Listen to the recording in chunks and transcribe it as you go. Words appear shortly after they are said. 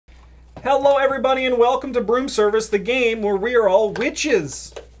Hello, everybody, and welcome to Broom Service, the game where we are all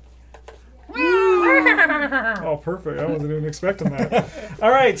witches. Oh, perfect. I wasn't even expecting that.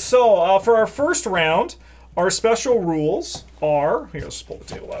 All right, so for our first round, our special rules are... Here, let's pull the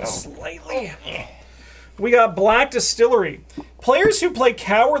table out slightly. We got Black Distillery. Players who play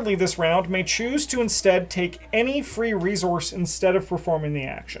cowardly this round may choose to instead take any free resource instead of performing the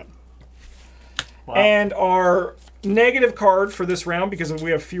action. Wow. And our negative card for this round, because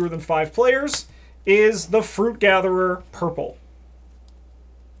we have fewer than 5 players, is the Fruit Gatherer Purple.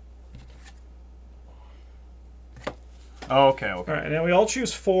 Oh, okay, okay. All right, now we all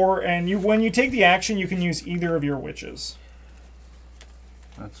choose 4, and when you take the action, you can use either of your witches.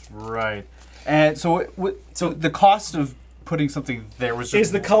 That's right. And so, so the cost of putting something there was just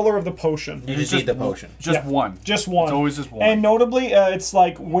is the color of the potion. You just need the potion. Just one. Just one. It's always just one. And notably, it's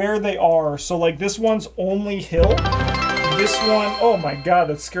like where they are. So like this one's only hill. This one, oh my god,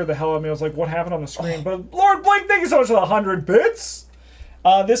 that scared the hell out of me. I was like, what happened on the screen? But Lord Blake, thank you so much for the 100 bits.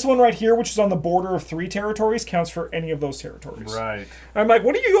 This one right here, which is on the border of 3 territories, counts for any of those territories. Right. I'm like,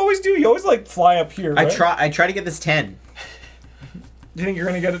 what do you always do? You always like fly up here, right? I try to get this 10. Do you think you're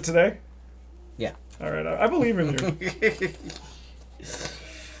gonna get it today? Yeah. All right, I believe in you.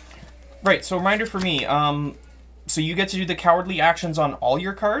 Right, so reminder for me, so you get to do the cowardly actions on all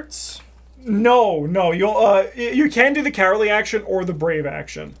your cards? No, you can do the cowardly action or the brave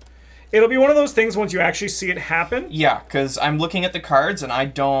action. It'll be one of those things once you actually see it happen. Yeah, because I'm looking at the cards and I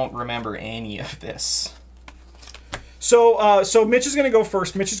don't remember any of this. So Mitch is going to go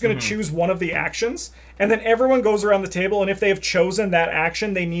first. Mitch is going to choose one of the actions, and then everyone goes around the table, and if they have chosen that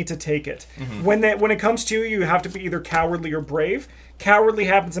action, they need to take it. When it comes to you, you have to be either cowardly or brave. Cowardly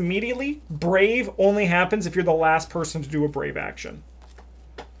happens immediately. Brave only happens if you're the last person to do a brave action.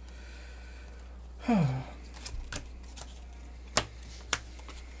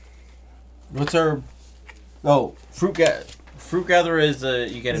 What's our... Oh, Fruit Gatherer is,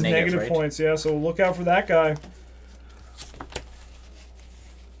 you get a negative, right? Points, yeah, so look out for that guy.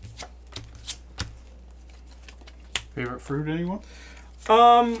 Favorite fruit, anyone?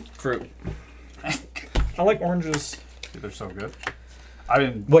 Fruit. I like oranges. They're so good. I've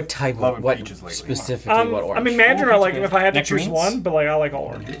been What type loving of... What peaches lately. specifically, what orange? I mean, mandarin I like good. if I had to choose Nectarines? one, but like I like all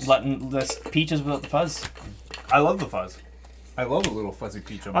oranges. Letting this peaches without the fuzz. I love the fuzz. I love a little fuzzy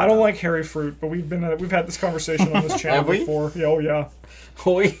peach. On my I don't tongue. like hairy fruit, but we've had this conversation on this channel Have we? before. Yeah, oh yeah.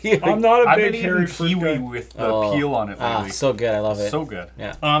 Oh, yeah. I'm not a I've big been hairy eating fruit kiwi guy. with the peel on it lately. so good. I love it. So good.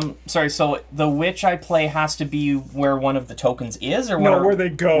 Yeah. Sorry, so the witch I play has to be where one of the tokens is, or No, where they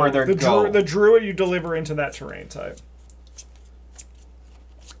go. Where they go. The druid you deliver into that terrain type.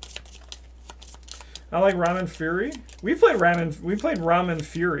 I like Ramen Fury. We played Ramen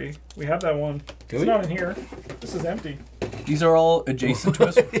Fury. We have that one. It's not in here. This is empty. These are all adjacent to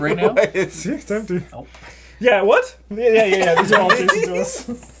us right now. See, it's empty. Oh. Yeah, what? Yeah. These are all adjacent to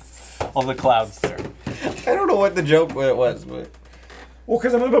us. All the clouds there. I don't know what the joke was, but... Well,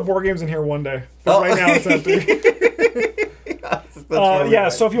 because I'm going to put board games in here one day. But right now it's empty. Yeah,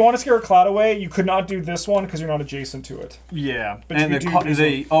 so if you want to scare a cloud away, you could not do this one because you're not adjacent to it. Yeah, But and you do these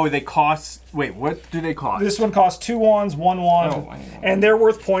they cost. Wait, what do they cost? This one costs 2 wands, 1 wand, Oh, I know. and they're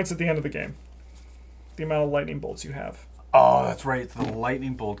worth points at the end of the game. The amount of lightning bolts you have. Oh, that's right. It's the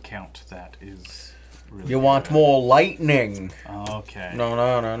lightning bolt count. That is really. You want good. more lightning. Okay. No.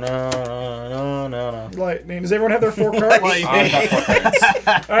 Lightning. Does everyone have their 4 cards? I've got 4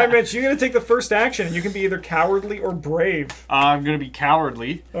 cards. All right, Mitch, you're going to take the first action, and you can be either cowardly or brave. I'm gonna be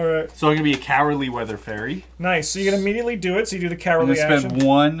cowardly. All right. So I'm gonna be a cowardly weather fairy. Nice. So you can immediately do it. So you do the I'm cowardly gonna spend action.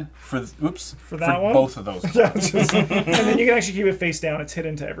 1 for that one? both of those. And then you can actually keep it face down. It's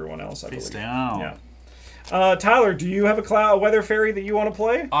hidden to everyone else, I Face believe. down. Yeah. Tyler, do you have a weather fairy that you want to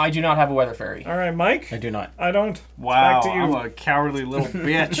play? I do not have a weather fairy. All right, Mike? I do not. I don't. Wow, Back to you. I'm a cowardly little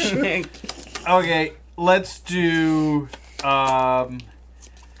bitch. Okay, let's do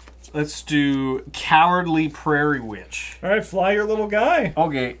cowardly prairie witch. All right, fly your little guy.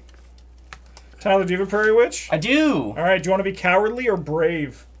 Okay. Tyler, do you have a prairie witch? I do. All right, do you want to be cowardly or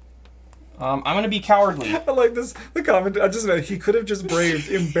brave? I'm gonna be cowardly. I like this. The comment. He could have just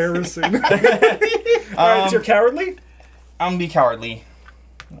braved. Embarrassing. All right, so you're cowardly. I'm gonna be cowardly.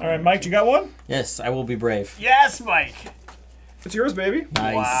 All right, Mike, you got one? Yes, I will be brave. Yes, Mike. It's yours, baby.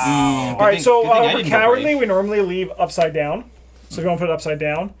 Nice. Wow. All right, so good thing I for didn't go cowardly, brave. we normally leave upside down. So if you want to put it upside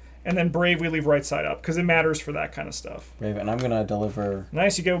down, and then brave, we leave right side up because it matters for that kind of stuff. Brave, and I'm gonna deliver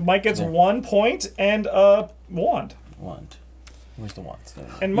Nice. You get Mike gets 1 point and a wand. wand. Where's the wands? There.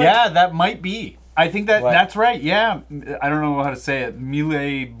 And Mike, Yeah, that might be. I think that's right. Yeah, I don't know how to say it.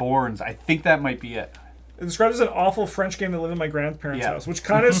 Melee Borns. I think that might be it. described as an awful French game that lived in my grandparents' Yeah. house, which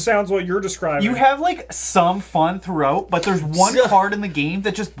kind of sounds what you're describing. You have like some fun throughout, but there's one card in the game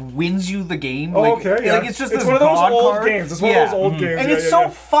that just wins you the game. Oh, Like, okay, yeah. Like it's just it's this one of those god old card. games. It's one of those old games. And yeah, it's yeah, so yeah.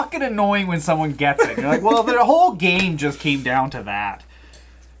 fucking annoying when someone gets it. You're like, well, the whole game just came down to that.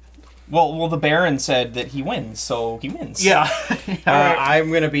 Well, the Baron said that he wins, so he wins. Yeah.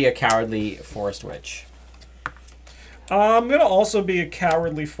 I'm gonna be a cowardly forest witch. I'm gonna also be a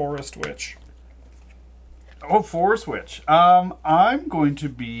cowardly forest witch. Oh, Forest Witch. I'm going to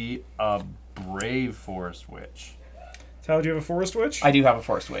be a brave Forest Witch. Tyler, do you have a forest witch? I do have a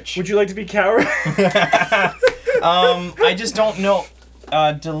Forest Witch. Would you like to be coward? I just don't know.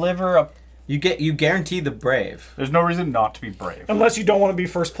 Deliver a... You guarantee the brave. There's no reason not to be brave. Unless you don't want to be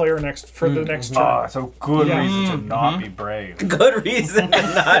first player for the next turn. Ah, so good Yeah. reason to not be brave. Good reason to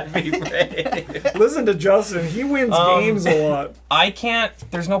not be brave. Listen to Justin. He wins games a lot. I can't...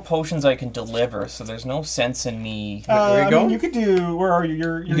 There's no potions I can deliver, so there's no sense in me... Where you going? You could do. Where are you?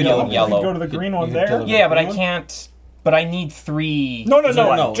 You're can yellow. go yellow. You could go to the green one can there. deliver. Yeah, but I Green one? can't... But I need 3... No.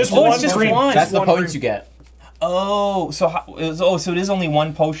 No, Just oh, one. it's just green. one. That's the one points green. you get. Oh, so so it is only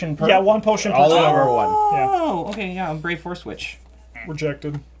one potion per... Yeah, one potion per All turn. over one. Oh, okay, yeah, I'm Brave Force Witch.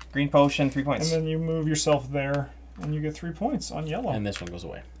 Rejected. Green potion, 3 And points. then you move yourself there, and you get 3 points on yellow. And this one goes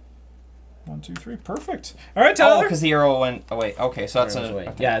away. 1, 2, 3. Perfect. All right, Oh, Tyler. because the arrow went away. Okay, so that's Goes away.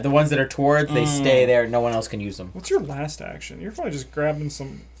 okay. Yeah, the ones that are towards, they stay there. No one else can use them. What's your last action? You're probably just grabbing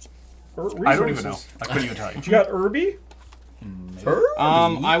some resources. I don't even know. I couldn't even tell you. You got Irby?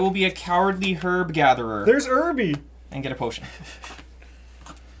 I will be a cowardly herb gatherer There's Irby. and get a potion.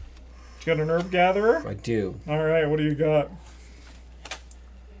 You got an herb gatherer? I do. All right, what do you got?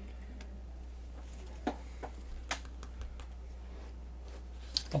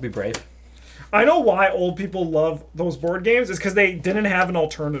 I'll be brave. I know why old people love those board games is because they didn't have an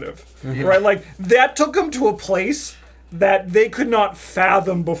alternative, right? Like that took them to a place that they could not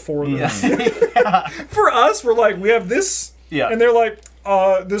fathom before this. For us, we're like, we have this, and they're like,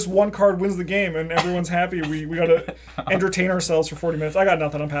 this one card wins the game, and everyone's happy. We gotta entertain ourselves for 40 minutes. I got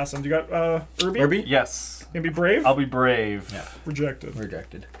nothing. I'm passing. You got Irby? Irby? Yes. Gonna be brave? I'll be brave. Yeah. Rejected.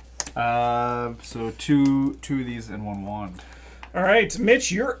 Rejected. So two of these and one wand. All right,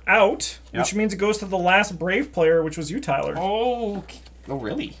 Mitch, you're out, Yep. which means it goes to the last brave player, which was you, Tyler. Oh,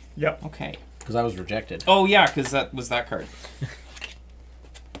 really? Yep. Okay. Because I was rejected. Oh, yeah, because that was that card.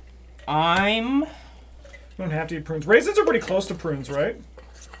 I'm... You don't have to eat prunes. Raisins are pretty close to prunes, right?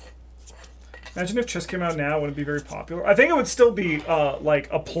 Imagine if Chess came out now, it wouldn't be very popular. I think it would still be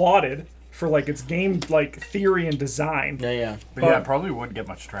like applauded for like its game like theory and design. Yeah. But yeah, it probably wouldn't get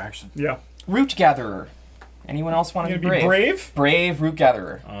much traction. Yeah. Root gatherer. Anyone else want You to gonna be be brave? brave? Brave root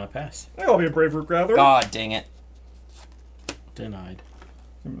gatherer. Pass. I think I'll be a brave root gatherer. God dang it. Denied.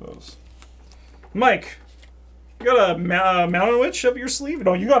 Give me those. Mike, you got a mountain witch up your sleeve?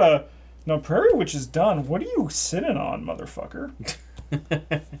 No, you got a... No, prairie witch is done. What are you sitting on, motherfucker?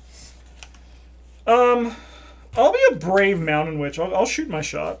 I'll be a brave mountain witch. I'll shoot my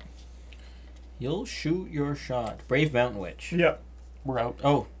shot. You'll shoot your shot. Brave Mountain Witch. Yep. We're out.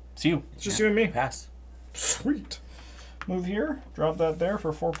 Oh, It's you. It's just you and me. pass. Sweet. Move here. Drop that there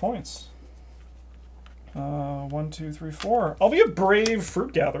for 4 points. 1, 2, 3, 4. I'll be a brave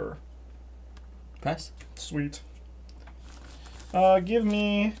fruit gatherer. Pass. Sweet. Give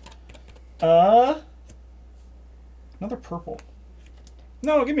me another purple.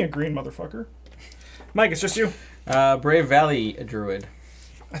 No, give me a green, motherfucker. Mike, it's just you. Brave Valley Druid.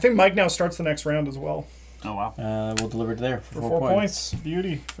 I think Mike now starts the next round as well. Oh wow. We'll deliver it there For 4 points.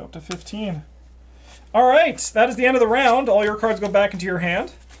 Beauty. Up to 15. All right. That is the end of the round. All your cards go back into your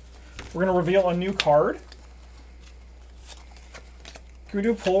hand. We're going to reveal a new card. Can we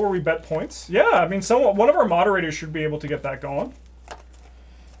do a poll where we bet points? Yeah, I mean, one of our moderators should be able to get that going.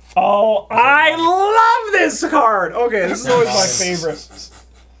 Oh, I love this card! Okay, this is always my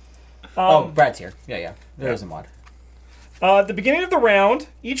favorite. Brad's here. Yeah. There's a mod. At the beginning of the round,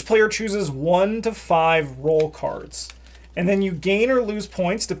 each player chooses 1 to 5 roll cards. And then you gain or lose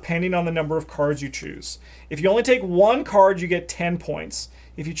points depending on the number of cards you choose. If you only take 1 card, you get 10 points.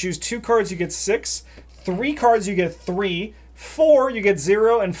 If you choose 2 cards, you get 6. 3 cards, you get 3. 4, you get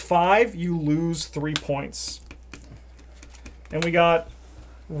 0. And 5, you lose 3 points. And we got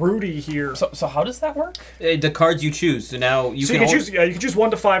Rudy here. So how does that work? The cards you choose. So now you So you can choose. Yeah, you can choose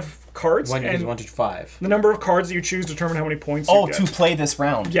 1 to 5 cards. 1 and to 5. the number of cards that you choose determine how many points Oh, you to get. play this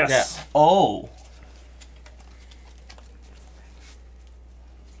round. Yes. Yeah. Oh.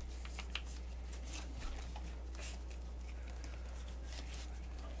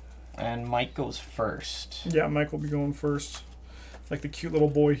 And Mike goes first. Yeah, Mike will be going first. Like the cute little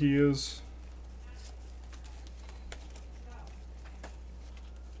boy he is.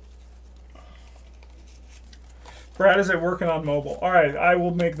 Brad, is it working on mobile? All right, I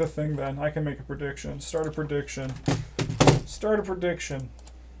will make the thing then. I can make a prediction. Start a prediction. Start a prediction.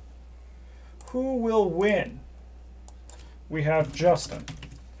 Who will win? We have Justin.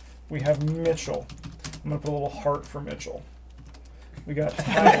 We have Mitchell. I'm going to put a little heart for Mitchell. We got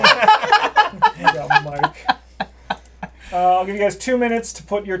Tyler. We got Mike. I'll give you guys 2 minutes to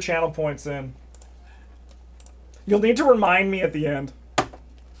put your channel points in. You'll need to remind me at the end.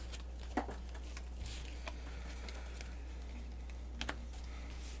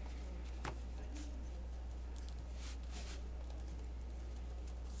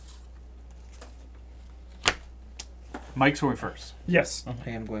 Mike's going first. Yes. I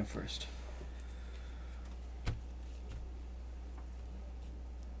am going first.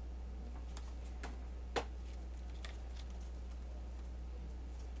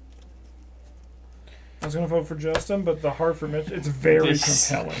 I was going to vote for Justin, but the heart for Mitch, it's very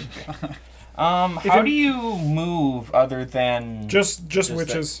compelling. How do you move other than... Just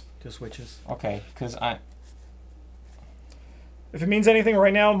witches. Just witches. Okay, because If it means anything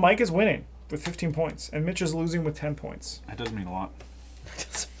right now, Mike is winning with 15 points, and Mitch is losing with 10 points. That does mean a lot.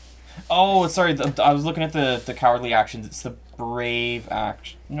 Oh, sorry. I was looking at the cowardly actions. It's the brave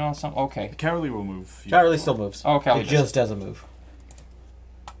action. No, it's not. Okay. Cowardly will move. Cowardly still moves. Oh, Cowardly It just doesn't move.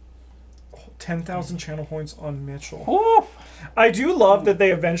 10,000 channel points on Mitchell. Ooh. I do love that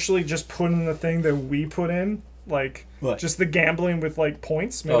they eventually just put in the thing that we put in, like What? just the gambling with like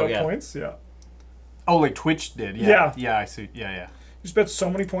points, made up yeah. points. Yeah. Oh, like Twitch did. Yeah. Yeah. Yeah, I see. Yeah, yeah. You spent so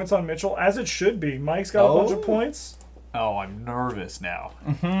many points on Mitchell, as it should be. Mike's got a bunch of points. Oh, I'm nervous now.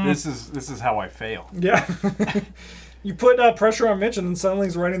 This is how I fail. Yeah. You put pressure on Mitch, and then suddenly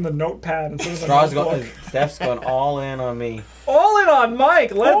he's writing the notepad instead of the Straw's notebook. going. Steph's going all in on me. All in on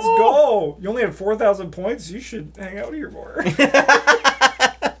Mike. Let's go. You only have 4,000 points. You should hang out here more.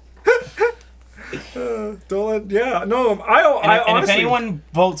 Don't let. Yeah. No. I And honestly. if anyone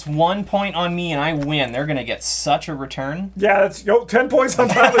votes 1 point on me and I win, they're gonna get such a return. Yeah. That's 10 points on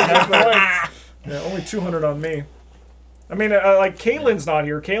Tyler. 10 points. Yeah. Only 200 on me. I mean, like Caitlin's not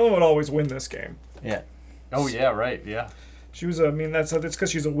here. Caitlin would always win this game. Yeah. Oh yeah, right. Yeah. She was. I mean, that's because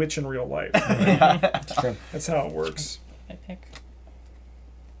she's a witch in real life. It's true. That's how it works. I pick.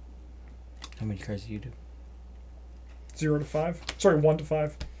 How many cards do you do? 0 to 5. Sorry, 1 to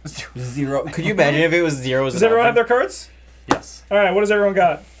 5. 0. Could you imagine if it was 0? Does everyone have their cards? Yes. All right. What does everyone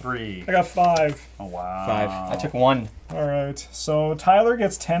got? 3. I got 5. Oh wow. 5. I took 1. All right. So Tyler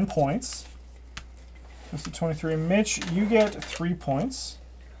gets 10 points. That's the 23. Mitch, you get 3 points.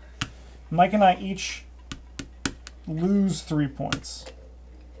 Mike and I each lose 3 points.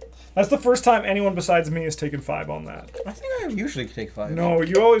 That's the first time anyone besides me has taken 5 on that. I think I usually take 5. No,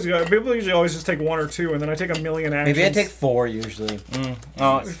 you always got. People usually always just take 1 or 2, and then I take a million actions. Maybe I take 4 usually.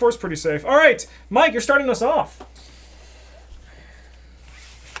 Oh, 4's pretty safe. All right, Mike, you're starting us off.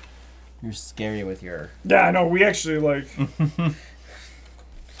 You're scary with your. Yeah, I know. We actually like.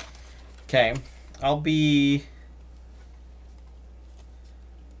 Okay, I'll be.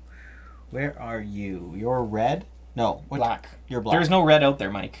 Where are you? You're red? No, what? black. You're black. There's no red out there,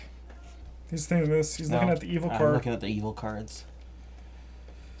 Mike. He's thinking this. He's No. looking at the evil I'm card. looking at the evil cards.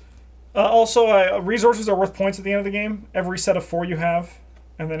 Also, resources are worth points at the end of the game. Every set of 4 you have,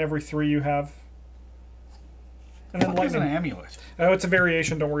 and then every 3 you have. And then What is an lightning. amulet? Oh, it's a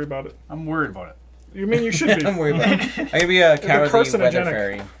variation. Don't worry about it. I'm worried about it. You mean you should be? I'm worried about it. I'm gonna be a cowardly weather carcinogenic.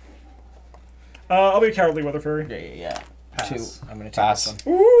 fairy. I'll be a cowardly weather fairy. Yeah. Pass. 2. I'm gonna take Pass. this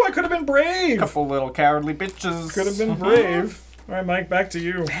one. Ooh, I could have been brave. Couple little cowardly bitches. Could have been brave. All right, Mike, back to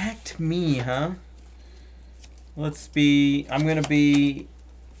you. Back to me, huh? Let's be. I'm gonna be.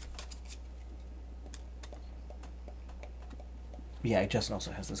 Yeah, Justin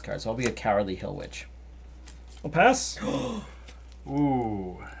also has this card, so I'll be a cowardly hill witch. I'll pass.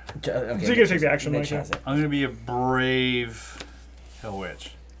 Ooh. Okay, So you gotta take the action, Mitch Mike, has it. I'm gonna be a brave hill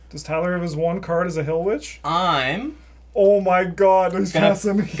witch. Does Tyler have his 1 card as a hill witch? I'm Oh my God, he's gonna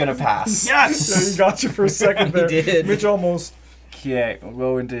passing. gonna pass. Yeah, he got you for a second there. He did. Mitch almost. Okay, we'll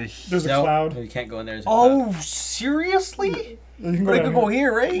go into. There's a Nope, cloud. You can't go in there. There's a Oh, seriously? You can But I down could go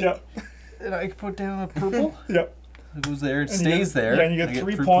here, right? Yep. And I could put down a purple. Yep. It goes there. It And you stays get- there. Yeah, and you I get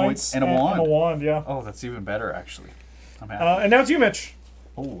 3 points and a wand. And a wand, yeah. Oh, that's even better, actually. I'm happy. And now it's you, Mitch.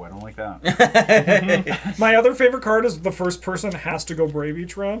 Oh, I don't like that. My other favorite card is the first person has to go brave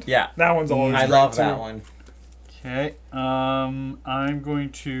each round. Yeah. That one's always I great, love too. that one. Okay. I'm going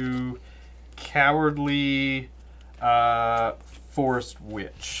to cowardly forest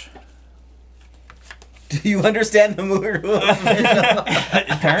witch. Do you understand the movie rules?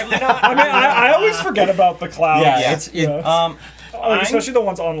 Apparently not. I mean, I always forget about the clouds. Yeah, it's- Yeah. Like, especially the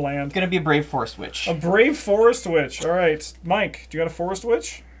ones on land. Gonna be a Brave Forest Witch. A brave forest witch. All right, Mike, do you got a forest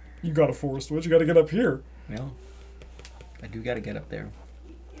witch? You got a forest witch. You got to get up here. No. I do got to get up there.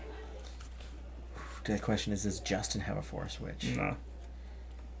 The question is, does Justin have a forest witch? Nah.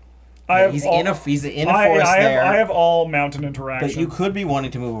 He's in a forest there. I have all mountain interaction. But you could be wanting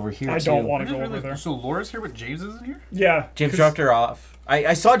to move over here, I too. don't want to go over there. So Laura's here, but James isn't here? Yeah. James dropped her off.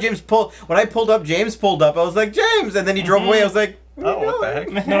 I saw James pull. When I pulled up, James pulled up. I was like, James! And then he drove away. I was like, Oh, what the heck?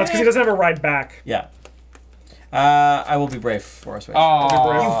 No, it's because he doesn't have a ride back. Yeah. I will be brave, Forest Witch.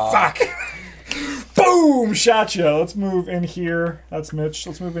 Oh, Fuck. Boom! Shot ya. Let's move in here. That's Mitch.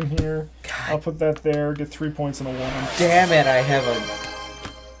 Let's move in here. I'll put that there. Get 3 points and a 1. Damn it, I have a...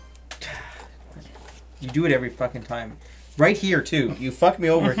 You do it every fucking time. Right here, too. You fuck me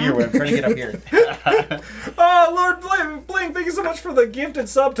over here when I'm trying to get up here. Oh, Lord Bling, thank you so much for the gifted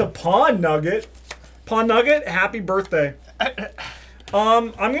sub to Pawn Nugget. Pawn Nugget, happy birthday.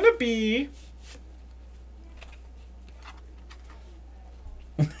 I'm gonna be...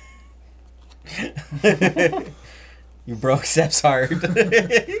 You broke Steps hard.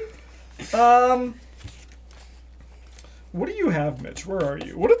 What do you have, Mitch? Where are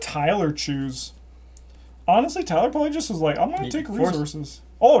you? What did Tyler choose? Honestly, Tyler probably just was like, I'm gonna take resources.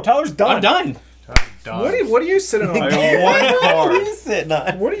 Oh, Tyler's done. I'm done. Done. What are you sitting on? I got one What are card. you sitting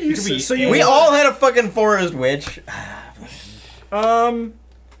on? What are you sitting? So you We all had a fucking Forest Witch. I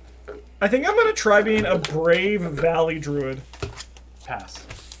think I'm gonna try being a brave Valley Druid. Pass.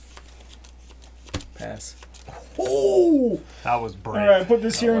 Pass. Oh! That was brave. All right, put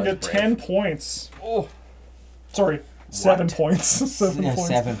this here and was get brave. 10 points. Oh. Sorry, 7 points. 7 Yeah, points.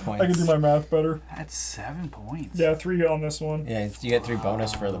 7 points. I can do my math better. That's 7 points. Yeah, 3 on this one. Yeah, you get 3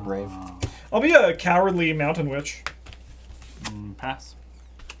 bonus for the brave. I'll be a cowardly mountain witch. Pass.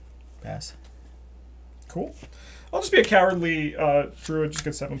 Pass. Cool. I'll just be a cowardly druid. Just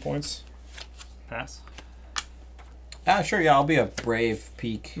get 7 points. Pass. Sure, yeah, I'll be a brave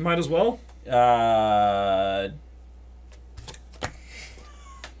peak. Might as well. I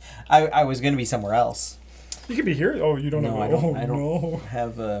was gonna be somewhere else. You could be here. Oh, you don't No, have. I don't. Oh, I don't no.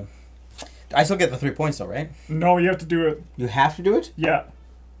 have I still get the 3 points though, right? No, you have to do it. You have to do it. Yeah.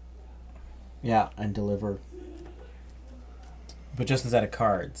 Yeah, and deliver. But just instead of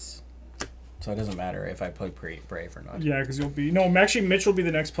cards, so it doesn't matter if I play brave or not. Yeah, because you'll be. No, actually, Mitch will be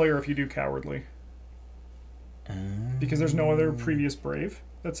the next player if you do cowardly. Because there's no other previous brave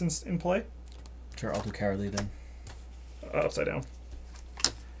that's in play. Sure, I'll do cowardly then. Upside down.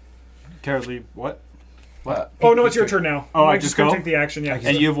 Cowardly, what? What? Oh no, it's your turn now. Oh, I Mike's just gonna go? take the action. Yeah.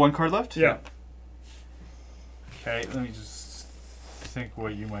 And you have 1 card left? Yeah. Okay, let me just think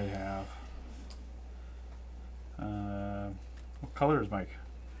what you might have. What color is Mike?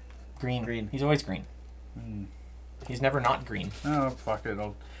 Green. Green. He's always green. He's never not green. Oh, fuck it.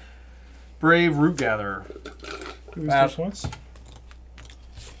 I'll... Brave Root Gatherer. Who's those points?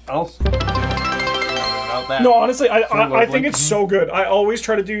 Else? About that. No, honestly, I lovely. think it's so good. I always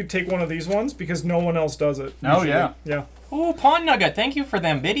try to take one of these ones because no one else does it. Oh, usually. yeah. Yeah. Oh, Pawn Nugget, thank you for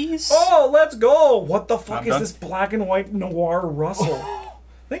them biddies. Oh, let's go! What the fuck I'm is done. this black and white noir Russell?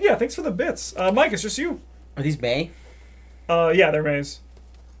 Thanks for the bits. Mike, it's just you. Are these May? Yeah, they're Maze.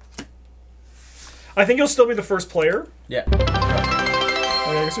 I think you'll still be the first player. Yeah.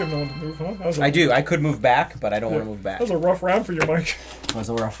 Oh, yeah, I guess you have no one to move, huh? That was I do. I could move back, but I don't want to move back. That was a rough round for you, Mike. It was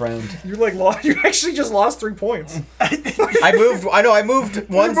a rough round. You actually just lost 3 points. I moved. I know. I moved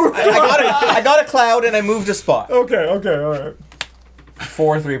once. I got a cloud and I moved a spot Okay, all right.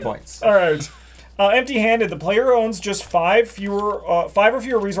 for 3 points. All right. Empty-handed. The player owns just 5 or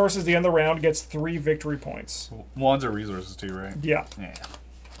fewer resources at the end of the round, gets 3 victory points. Ones are resources too, right? Yeah. Yeah.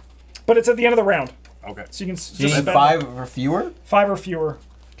 But it's at the end of the round. Okay. So you can just You need spend 5 or fewer. 5 or fewer.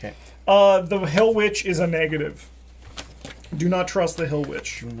 Okay. The Hill Witch is a negative. Do not trust the Hill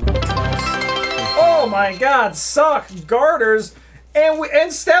Witch. Oh my god, suck garters.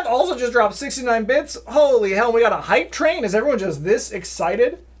 And Steph also just dropped 69 bits. Holy hell, we got a hype train. Is everyone just this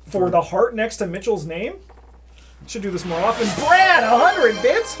excited for the heart next to Mitchell's name? Should do this more often. Brad, 100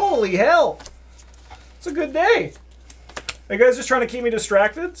 bits? Holy hell. It's a good day. Are you guys just trying to keep me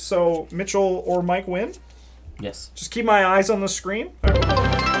distracted so Mitchell or Mike win? Yes. Just keep my eyes on the screen. All right.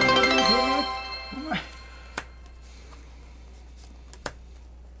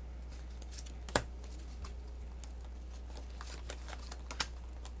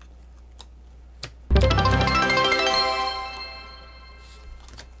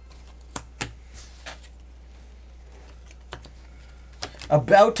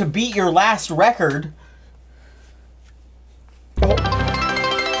 About to beat your last record.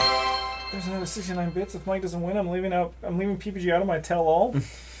 There's another 69 bits. If Mike doesn't win, I'm leaving PPG out of my tell-all.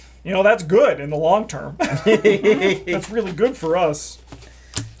 You know, that's good in the long term. That's really good for us.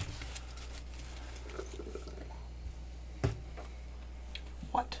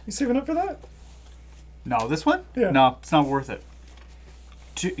 What? You saving up for that? No, this one? Yeah. No, it's not worth it.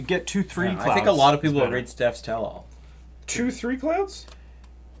 Get 2 3 clouds. I think a lot of is people better. read Steph's tell-all. 2 3 clouds?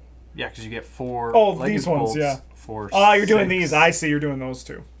 Yeah, because you get 4. Oh, legged these ones, bolts, yeah. 4. Ah, you're doing 6. these. I see. You're doing those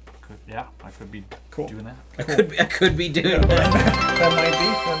two. Yeah, I could be Cool. doing that. I could be doing that.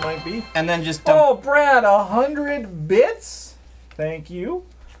 That might be. And then just dump. Oh, Brad, 100 bits? Thank you.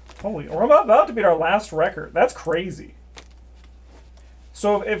 Holy, we're about to beat our last record. That's crazy.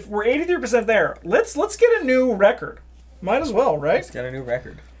 So if we're 83% there, let's get a new record. Might as well, right? It's got a new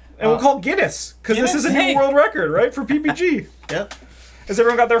record. And we'll call Guinness, because this is a new Hey. world record, right, for PPG. Yep. Has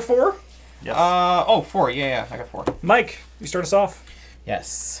everyone got their 4? Yes. Oh, 4. Yeah, I got 4. Mike, you start us off.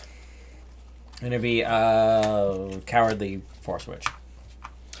 Yes. Gonna be cowardly force switch.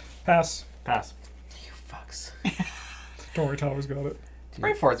 Pass. Pass. You fucks. Don't worry, Tyler's got it.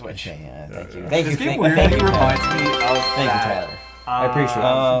 Brave Forward Switch. Okay, yeah, thank you. yeah. Thank you. This game Thank weirdly you, reminds Tyler. me of Thank you, that, Tyler. I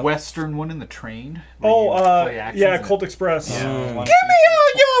appreciate it. Western one in the train. Yeah, Colt Express. Yeah. Give me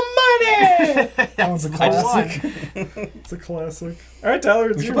all your money! That one's a I classic. won. It's a classic. All right, Tyler,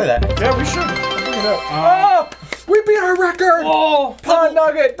 it's We should your play that. Yeah, we should. I'll bring it up. We beat our record! Oh, Pond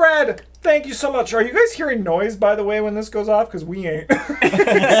Nugget, Brad, thank you so much. Are you guys hearing noise, by the way, when this goes off? Because we ain't.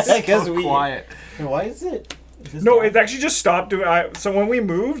 Because So quiet. Why is it? No, it actually just stopped doing. So when we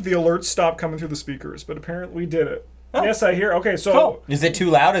moved, the alerts stopped coming through the speakers, but apparently we did it. Yes, I hear. Okay, so Cool. Is it too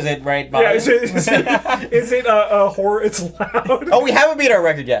loud? Is it right by? yeah, is it a horror? It's loud. Oh, we haven't beat our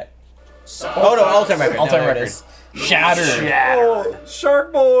record yet. Oh no, all-time record. All-time No, there it record. is. Shattered. Oh,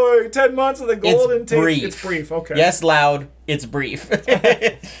 Shark Boy, 10 months of the golden tape. brief. It's brief. Okay. Yes, loud. It's brief.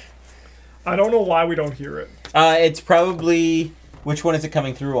 I don't know why we don't hear it. It's probably which one is it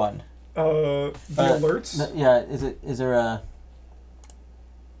coming through on? The alerts. Yeah, is there a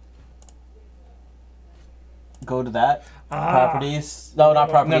go to that properties? No, not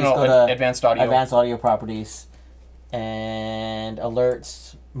properties. No, go to advanced audio. advanced audio properties and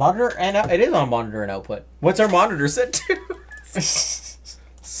alerts. Monitor and it is on monitor and output. What's our monitor set to?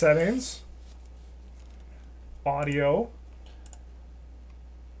 Settings. Audio.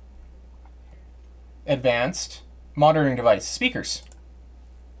 Advanced monitoring device. Speakers.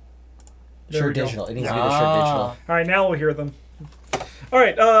 There Sure we go. digital. It needs to be the sure digital. All right, now we'll hear them. All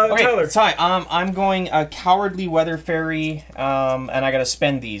right, Okay, Tyler. sorry. I'm going a cowardly weather fairy, and I gotta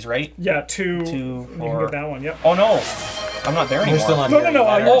spend these, right? Yeah, two. Two, You can four. get that one. Yep. Oh no, I'm not there anymore. We're still not No, hearing no,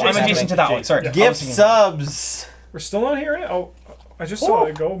 that. you're Oh, just I'm adjacent to that one. Sorry. Yeah. I was Gift thinking- subs. We're still not hearing it. Oh, I just saw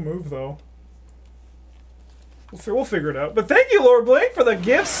it go move though. We'll figure it out. But thank you, Lord Blink, for the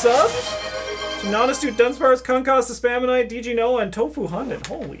gift subs. To Non-Astute Dunsparce, Concost, the Spamonite, DG Noah, and Tofu Hunden.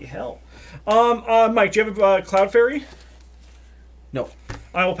 Holy hell. Mike, do you have a Cloud Fairy? No.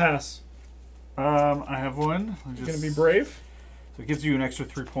 I will pass. I have one. You're gonna be brave. So it gives you an extra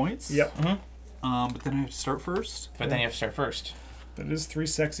 3 points. Yep. But then I have to start first. But then you have to start first. That is 3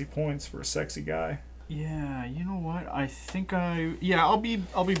 sexy points for a sexy guy. Yeah, you know what? I think I'll be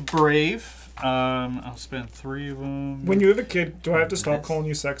brave. I'll spend 3 of them. When you have a kid, do I have to stop calling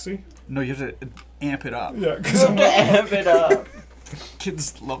you sexy? No, you have to amp it up. Yeah, because Amp it up.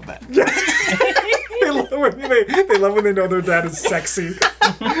 Kids love that. they love when they know their dad is sexy.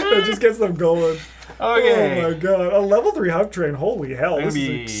 That just gets them going. Okay. Oh my god. A level 3 hug train. Holy hell. I'm This gonna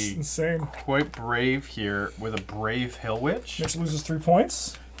is be- insane. Quite brave here with a brave hill witch. Mitch loses 3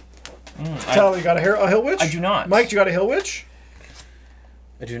 points. Tyler, you got a Hill Witch? I do not. Mike, you got a Hill Witch?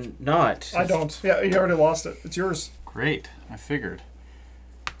 I do not. I don't. Yeah, you already lost it. It's yours. Great. I figured.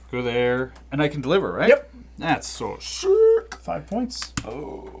 Go there, and I can deliver, right? Yep. That's so sick. 5 points.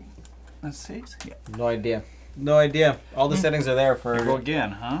 Oh, that saves. Yeah. No idea. No idea. All the settings are there for. Go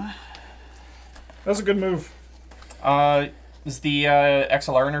again, huh? That was a good move. Is the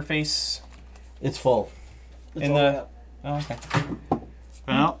XLR interface It's full. in the? Oh, okay.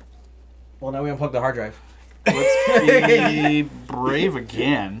 Well, now we unplug the hard drive. let's be brave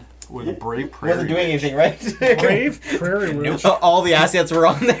again with brave prairie. Wasn't doing anything, right? Brave Prairie Witch. All the assets were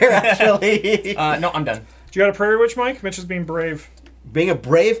on there, actually. No, I'm done. Do you got a Prairie Witch, Mike? Mitch is being brave. Being a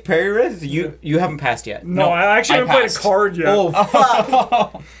brave parrot, you haven't passed yet. No, No, I actually I haven't played a passed. card yet. Oh,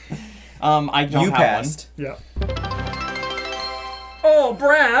 fuck. I don't You have passed. Yeah. Oh,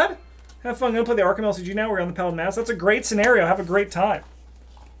 Brad! Have fun. I'm going to play the Arkham LCG now. We're on the Paladin Mass. That's a great scenario. Have a great time.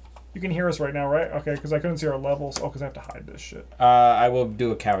 You can hear us right now, right? Okay, because I couldn't see our levels. Oh, because I have to hide this shit. I will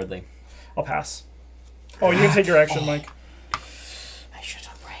do a cowardly. I'll pass. Oh, you can take your action, Mike. I should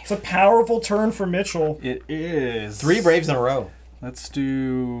have brave. It's a powerful turn for Mitchell. It is 3 Braves in a row. Let's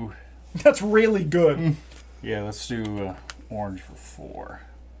do. That's really good. Yeah, let's do orange for 4.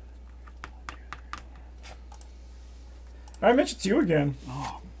 All right, Mitch, it's you again.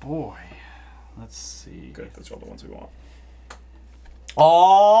 Oh boy. Let's see. Good, that's all the ones we want.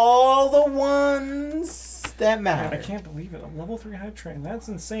 All the ones that matter. I can't believe it. A level 3 hype train. That's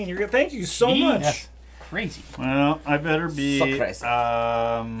insane. You're good. Thank you so Jeez. much. Yeah. Crazy. Well, I better be So crazy.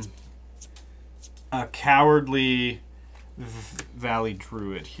 a cowardly Valley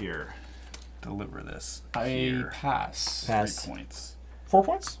Druid here. Deliver this. I here. pass. Pass. 3 points. 4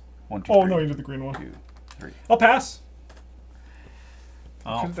 points? 1, 2, Oh, 3, no, you did the green one. 2, 3. I'll pass.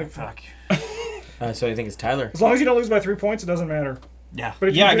 Oh, Couldn't think- fuck. So I think it's Tyler. As long as you don't lose by 3 points, it doesn't matter. Yeah. But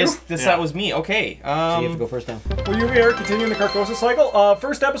if Yeah, you I do, guess Yeah. that was me. Okay. So you have to go first now. will you be here continuing the Carcosa cycle?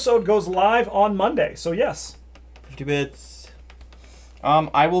 First episode goes live on Monday, so yes. 50 bits.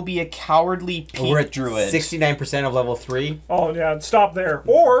 I will be a cowardly We're peak at druid. 69% of level 3. Oh, yeah, stop there.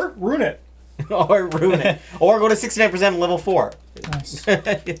 Or ruin it. Or ruin it. Or go to 69% of level 4. Nice.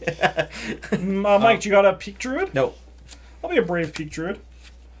 Mike, you got a Peak Druid? No. I'll be a Brave Peak Druid.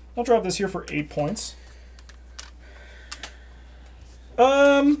 I'll drop this here for 8 points.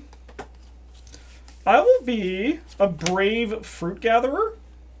 I will be a Brave Fruit Gatherer.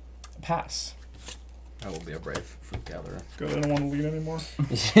 Pass. I will be a brave fruit gatherer. Good, I don't want to lead anymore.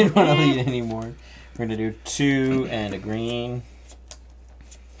 You didn't want to lead anymore. We're going to do 2 and a green.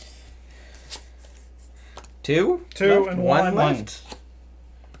 2? 2 Nope, and 1 one. left.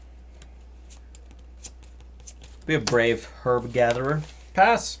 Be a brave herb gatherer.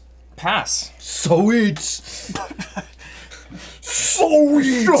 Pass. Pass. Sweet.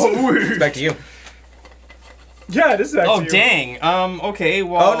 Sweet. Back to you. Yeah, it is back Oh, to you. dang. Okay,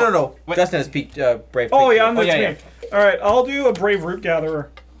 well... Oh, no. What? Justin has peaked brave. Oh, peaked yeah, druid. that's yeah, me. All right, I'll do a Brave Root Gatherer.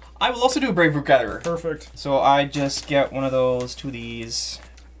 I will also do a Brave Root Gatherer. Perfect. So I just get one of those, 2 of these.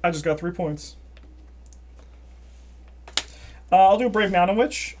 I just got 3 points. I'll do a Brave Mountain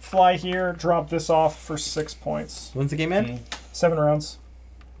Witch. Fly here, drop this off for 6 points. When's the game end? 7 rounds.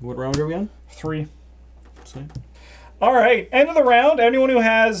 What round are we on? 3. Sweet. All right, end of the round. Anyone who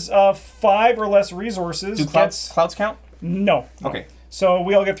has 5 or less resources Do gets... clouds count? No. Okay. So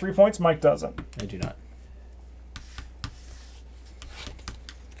we all get 3 points. Mike doesn't. I do not.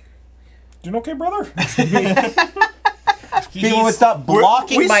 Doing okay, brother? People would stop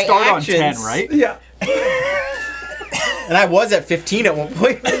blocking we my start actions. on 10, right? Yeah. And I was at 15 at one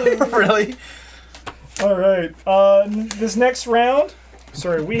point. Really? All right. This next round,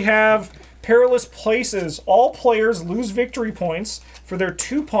 we have Perilous Places. All players lose victory points for their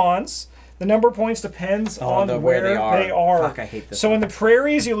 2 pawns. The number of points depends on where they are. Fuck, I hate this. So in the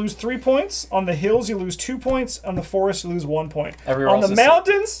prairies, you lose 3 points. On the hills, you lose 2 points. On the forest, you lose 1 point. Everywhere on else the is safe.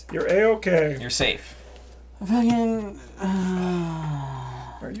 mountains, you're A-okay. You're safe. Fucking.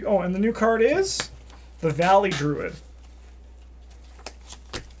 Are you, and the new card is the Valley Druid.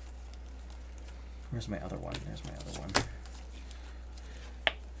 Where's my other one? There's my other one.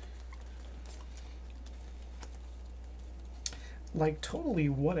 Like, totally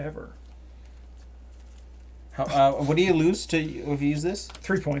whatever. How, what do you lose to if you use this?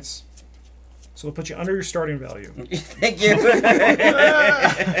 3 points. So it'll put you under your starting value. Thank you.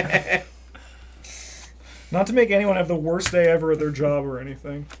 Not to make anyone have the worst day ever at their job or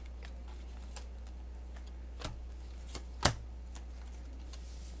anything.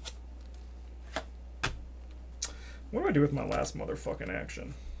 What do I do with my last motherfucking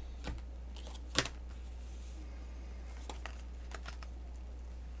action?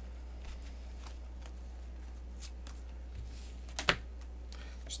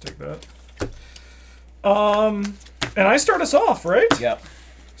 Just take that. And I start us off, right? Yep.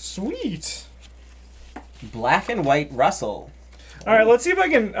 Sweet. Black and white Russell. All right, let's see if I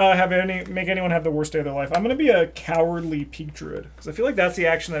can make anyone have the worst day of their life. I'm gonna be a cowardly peak druid because I feel like that's the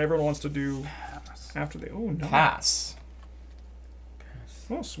action that everyone wants to do after they. Oh no. Pass.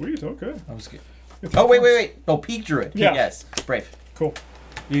 Oh sweet. Okay. That was good. Good Oh, wait, points. wait, wait. Oh, peak druid. Yeah. Yes. Brave. Cool.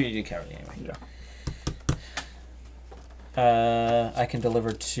 You do cowardly anyway. Yeah. I can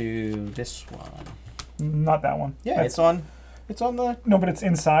deliver to this one. Not that one. Yeah, it's on the... No, but it's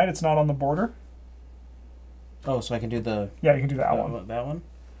inside. It's not on the border. Oh, so I can do the... Yeah, you can do that one. That one?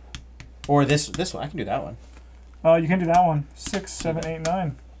 Or this one. I can do that one. You can do that one. 6, 7, 8,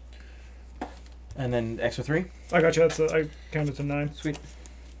 9. And then extra 3? I got you. I counted to 9. Sweet.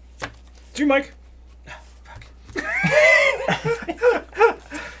 It's you, Mike.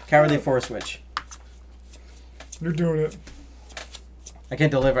 Cowardly Force Switch. You're doing it. I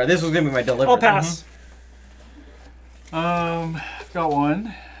can't deliver. This was going to be my deliver. I'll pass. Got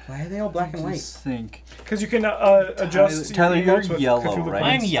one. Why are they all black and white? Just think. Because you can adjust. Tyler, your you're emotes with yellow, Cthulhu right?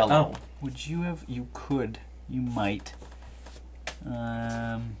 I'm coins. yellow. Would you have? You could. You might.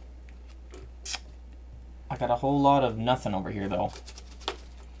 I got a whole lot of nothing over here, though.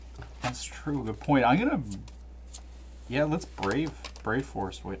 That's true. Good point. I'm gonna. Yeah, let's brave for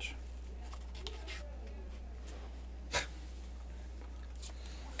a switch.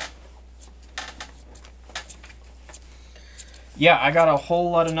 Yeah, I got a whole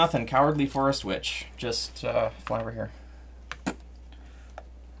lot of nothing. Cowardly Forest Witch. Just fly over here.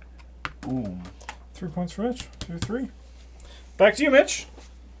 Boom. 3 points for Mitch. 2, 3. Back to you, Mitch.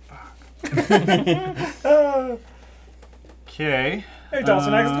 Okay. Hey,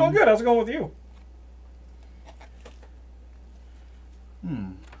 Dawson, it's going good. How's it going with you?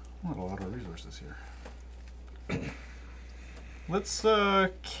 Not a lot of resources here. Let's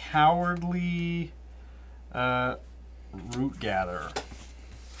cowardly root gatherer.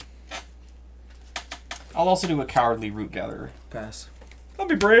 I'll also do a Cowardly Root Gatherer. Pass. I'll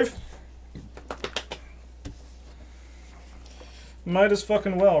be brave. Might as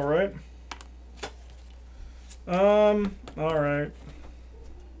fucking well, right? Alright.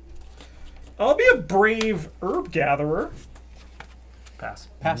 I'll be a brave herb gatherer. Pass.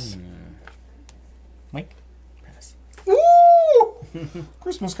 Pass. Mike? Pass. Ooh!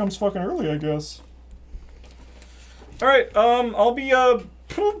 Christmas comes fucking early, I guess. Alright, I'll be I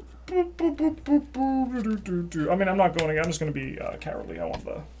mean, I'm not going again. I'm just going to be cowardly. I want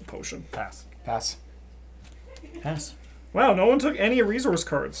the potion. Pass. Pass. Pass. Wow, no one took any resource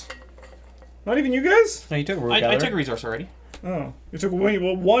cards. Not even you guys? No, you took a root I gatherer. took a resource already. Oh, you took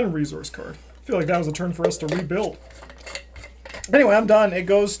one resource card. I feel like that was a turn for us to rebuild. Anyway, I'm done. It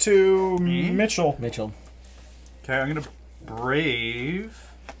goes to Mitchell. Mitchell. Okay, I'm gonna brave.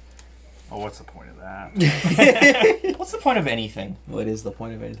 Oh, what's the point of that? What's the point of anything? What is the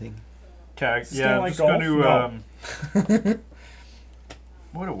point of anything? Okay, Is this yeah, kinda I'm like just golf? gonna.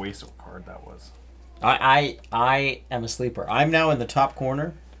 What a waste of a card that was. I am a sleeper. I'm now in the top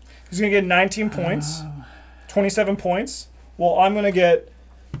corner. He's going to get 19 points. 27 points. Well, I'm going to get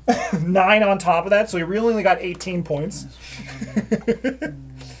 9 on top of that, so he really only got 18 points.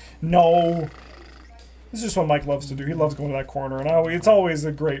 No. This is just what Mike loves to do. He loves going to that corner, and it's always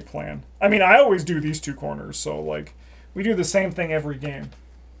a great plan. I mean, I always do these two corners, so, like, we do the same thing every game.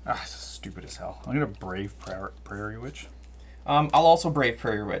 Ah, this is stupid as hell. I'm gonna brave Prairie Witch. I'll also brave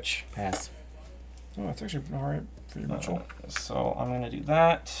Prairie Witch. Pass. Oh, that's actually all right for you, Mitchell. So I'm gonna do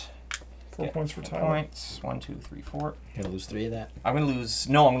that. 4 points for 4 Tyler. points. 1, 2, 3, 4. You're gonna lose 3 of that. I'm gonna lose.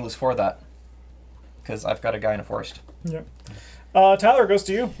 No, I'm gonna lose 4 of that. Because I've got a guy in a forest. Yep. Tyler, it goes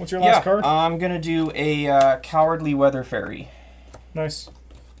to you. What's your last card? I'm gonna do a Cowardly Weather Fairy. Nice.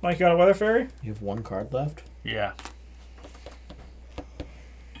 Mike, you got a Weather Fairy? You have 1 card left. Yeah.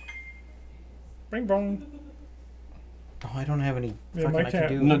 Bing bong. Oh, I don't have any. Yeah, fucking Mike I can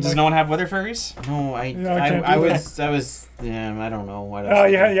can't. do. No, does no one have Weather Fairies? No, Yeah, I can't I do was. Yeah, I don't know what. Oh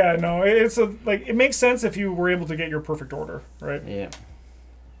yeah, no. It's like it makes sense if you were able to get your perfect order, right? Yeah.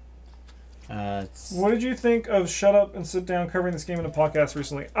 What did you think of Shut Up and Sit Down covering this game in a podcast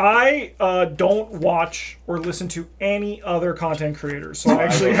recently? I don't watch or listen to any other content creators, so I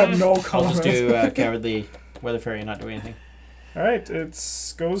actually have no I'll comments. just do Cowardly Weather Fairy and not do anything. All right,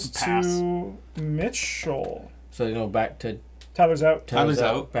 it goes Pass. to Mitchell. So you go back to Tyler's out. Tyler's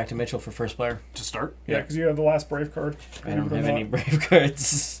out. Back to Mitchell for first player. To start. Yeah, because you have the last Brave card. I don't Believe it or have any not. brave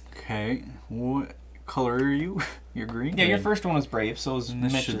cards. Okay. What color are you? You're green. Yeah, your first one was Brave, so is And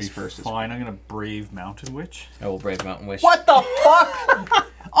this should be Mitch's first. fine. I'm gonna brave Mountain Witch. I will brave Mountain Wish. What the fuck?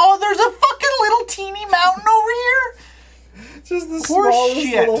 Oh, there's a fucking little teeny mountain over here. Just the Poor smallest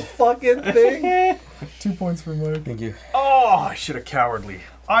shit. little fucking thing. 2 points for Mike. Thank you. Oh, I should have cowardly.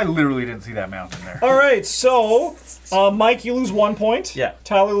 I literally didn't see that mountain there. All right, so Mike, you lose 1 point. Yeah.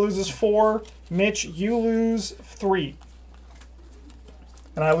 Tyler loses 4. Mitch, you lose 3.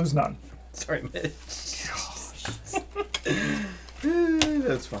 And I lose none. Sorry, Mitch.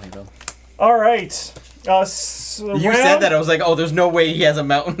 That's funny though. All right. You said that, I was like, oh, there's no way he has a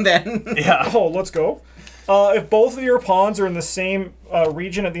mountain then. Yeah. Oh, let's go. If both of your pawns are in the same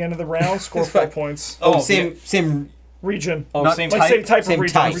region at the end of the round, score 4 points. Oh, Oh, same. Region. Oh, Not same Like type. say type Same of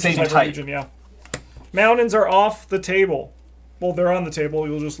region. type. Region, Same type of type. region, yeah. Mountains are off the table. Well, they're on the table.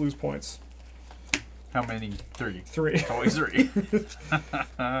 You'll just lose points. How many? 3. 3. Always 3.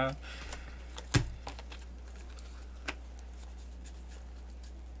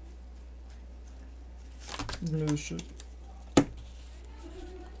 Give me this shit.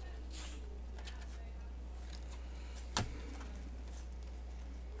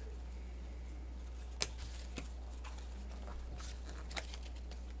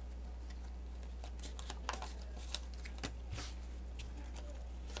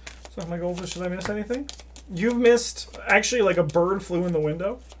 So my goldfish, did I miss anything? You've missed, actually, like a bird flew in the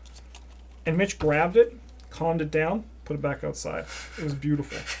window, and Mitch grabbed it, calmed it down, put it back outside. It was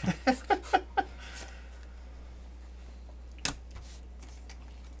beautiful.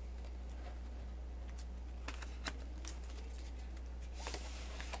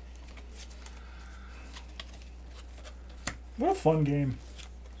 What a fun game.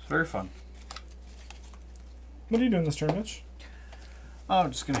 It's very fun. What are you doing this turn, Mitch? Oh,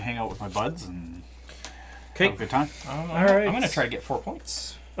 I'm just gonna hang out with my buds and Okay. have a good time. All right. I'm gonna try to get 4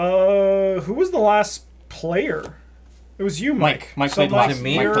 points. Who was the last player? It was you, Mike. Mike so played Mike, last.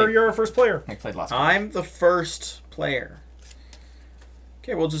 me? Mike played, You're our first player. Mike played last. I'm the first player.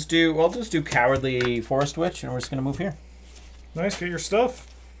 Okay, we'll just do Cowardly Forest Witch, and we're just gonna move here. Nice, get your stuff.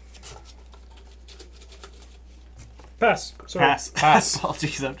 Pass. Sorry. Pass. Oh,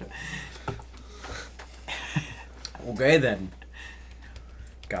 jeez. Okay then,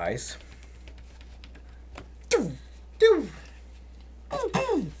 guys.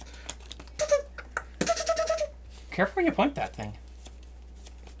 Careful where you point that thing.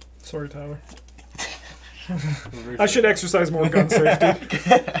 Sorry, Tyler. I should exercise more gun safety.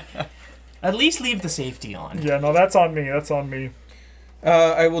 At least leave the safety on. Yeah, no, that's on me. That's on me.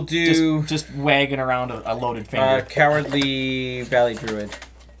 I will do Just wagging around a loaded finger. Cowardly Valley Druid,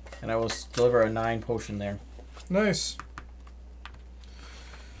 and I will deliver a 9 potion there. Nice.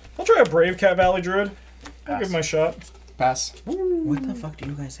 I'll try a Brave Cat Valley Druid. I'll Pass. give it my shot. Pass. What the fuck do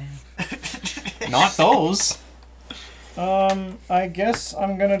you guys have? Not those. I guess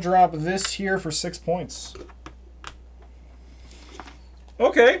I'm gonna drop this here for 6 points.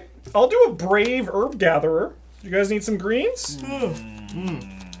 Okay, I'll do a Brave Herb Gatherer. You guys need some greens?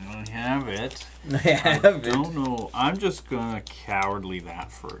 I have it. I have it. Don't know. I'm just gonna cowardly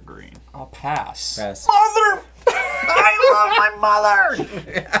that for a green. I'll pass. Pass. Mother! I love my mother!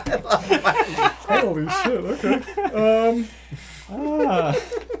 Holy shit, okay.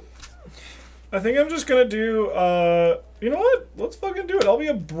 I think I'm just gonna do, you know what? Let's fucking do it. I'll be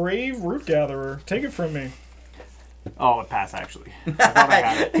a Brave Root Gatherer. Take it from me. Oh, it passed actually. I thought I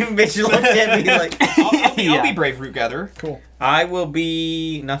had it. Mitch looked at me like, I'll be Brave Root Gatherer. Cool. I will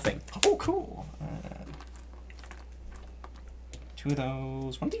be nothing. Oh, cool. 2 of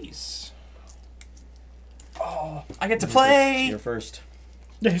those. 1 of these. Oh, I get to play. You're first.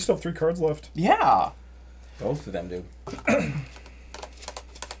 Yeah, you still have 3 cards left. Yeah. Both of them do.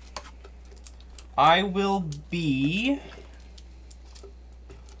 I will be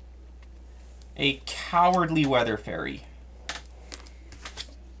a Cowardly Weather Fairy.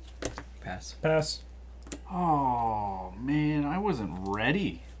 Pass. Pass. Oh, man, I wasn't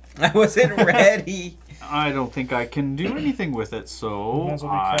ready. I wasn't ready. I don't think I can do anything with it, so Might as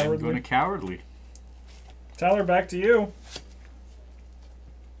well be I'm cowardly. going to cowardly. Tyler, back to you.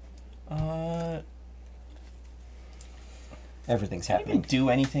 Everything's Can I even happening. do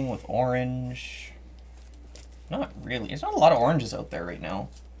anything with orange? Not really. There's not a lot of oranges out there right now.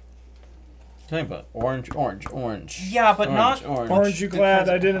 Tell me about orange. Yeah, but Orange, not. orange. Aren't you glad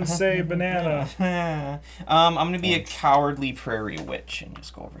I didn't say banana? I'm gonna be a Cowardly Prairie Witch and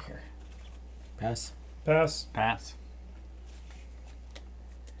just go over here. Pass. Pass. Pass.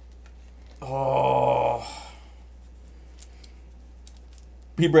 Oh.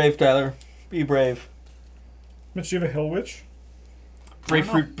 Be brave, Tyler. Be brave. Mitch, do you have a Hill Witch? Brave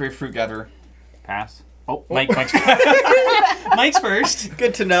Fruit Gatherer. Pass. Oh, Mike's Mike's first.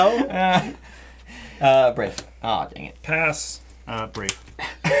 Good to know. Brave. Oh, dang it. Pass. brave.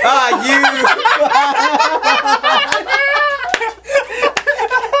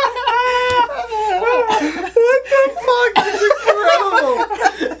 Fuck, that's incredible.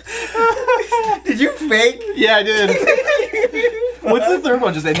 Did you fake? Yeah, I did. What's the third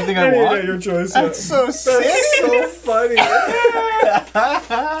one? Just anything I Yeah, want? your choice. That's so sick. That's so funny.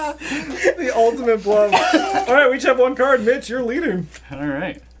 The ultimate bluff. All right, we each have 1 card. Mitch, you're leading. All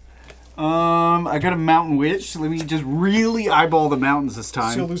right. I got a mountain witch. Let me just really eyeball the mountains this So you'll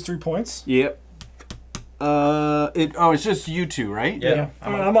time. lose 3 points. Yep. It's just you two, right? Yeah.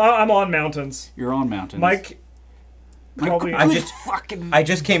 I'm on mountains. You're on mountains. Mike, probably. I just- fucking. I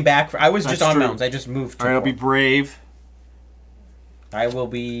just came back. I was just That's on true. mountains. I just moved. All right, I'll be brave. I will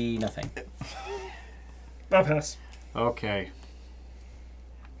be nothing. I'll pass. Okay.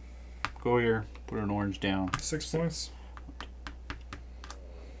 Go here. Put an orange down. 6 points.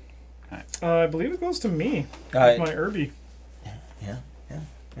 Okay. I believe it goes to me. With my Irby. Yeah.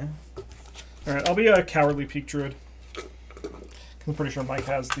 All right, I'll be a Cowardly Peak Druid. I'm pretty sure Mike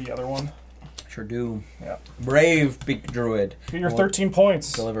has the other one. Sure do. Yeah. Brave big druid. Get your 13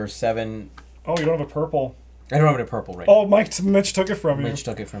 points. Deliver 7. Oh, you don't have a purple. I don't have any purple right now. Oh, Mitch took it from you. Mitch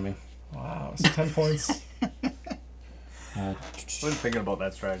took it from me. Wow, so 10 points. I've been thinking about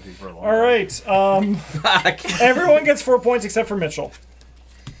that strategy for a long All right. Fuck. Everyone gets 4 points except for Mitchell.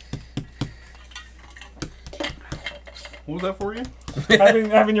 What was that for you?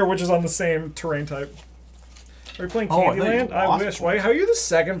 having your witches on the same terrain type. Are you playing Oh, I thought you Candyland? I lost wish. Why? How are you the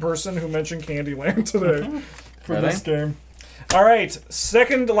second person who mentioned Candyland today for Really? this game? All right,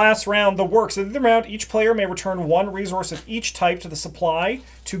 second to last round, the works. At the end of the round, each player may return 1 resource of each type to the supply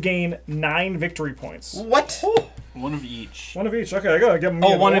to gain 9 victory points. What? One of each. 1 of each. Okay, I gotta get me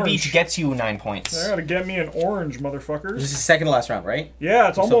Oh, an one of orange. each gets you 9 points. I gotta get me an orange, motherfuckers. This is second to last round, right? Yeah,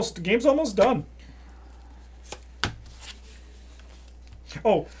 it's almost. The game's almost done.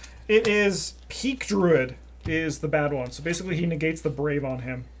 Oh, it is Peak Druid is the bad one. So basically, he negates the brave on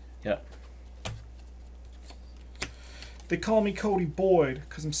him. Yeah. They call me Cody Boyd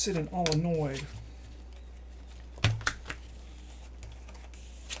because I'm sitting all annoyed.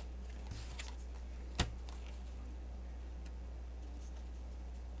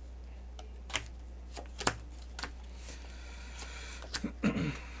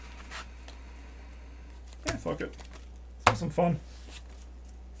 Yeah, fuck it. Let's have some fun.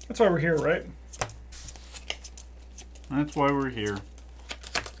 That's why we're here, right? That's why we're here.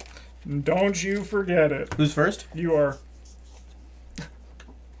 Don't you forget it. Who's first? You are.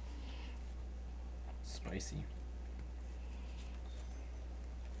 Spicy.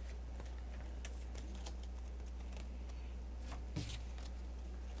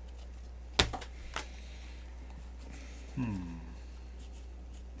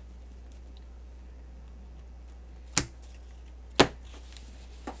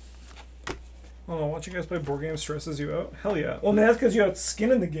 Oh, watching you guys play board games stresses you out? Hell yeah. Well, that's because you have skin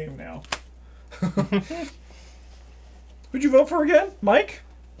in the game now. Who'd you vote for again? Mike?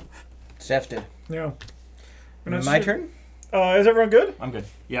 Steph did. Yeah. My turn? Is everyone good? I'm good.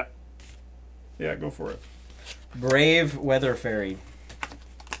 Yep. Yeah, go for it. Brave Weather Fairy.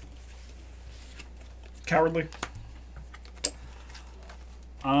 Cowardly.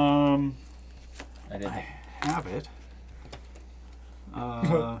 I didn't. I have it.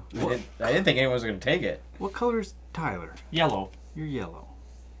 I didn't think anyone was going to take it. What color is Tyler? Yellow. You're yellow.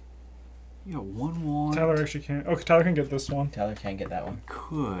 You got 1 wand. Tyler actually can't. Okay, Tyler can get this one. Tyler can't get that one.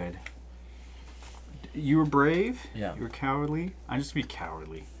 Could. You were brave? Yeah. You were cowardly? I just be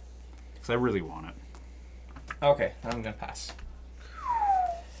cowardly. Because I really want it. Okay, I'm gonna pass.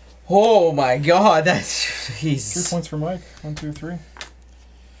 Oh my god, that's... 3 Jeez. points for Mike. 1, 2, 3.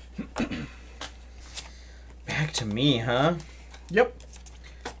 Back to me, huh? Yep.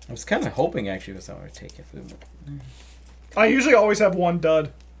 I was kind of hoping actually was someone would take it. I usually always have 1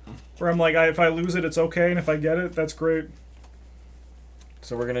 dud. Where I'm like, if I lose it, it's okay. And if I get it, that's great.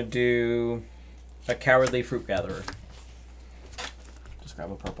 So we're going to do a Cowardly Fruit Gatherer. Just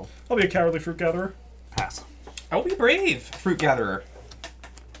grab a purple. I'll be a cowardly fruit gatherer. Pass. I will be brave, fruit gatherer.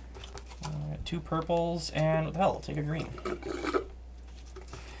 2 purples and what the hell? I'll take a green.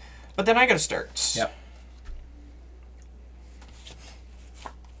 But then I gotta start. Yep.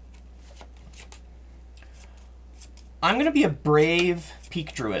 I'm gonna be a brave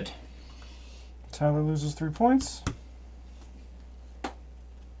peak druid. Tyler loses 3 points.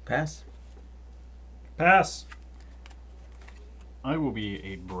 Pass. Pass. I will be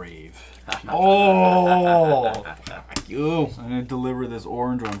a brave. Oh, you. I'm going to deliver this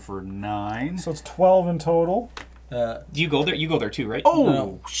orange one for 9. So it's 12 in total. Do you go there? You go there too, right? Oh,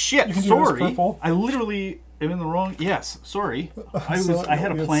 No. shit. You can do this Sorry. purple. I literally am in the wrong... Yes, sorry. So I had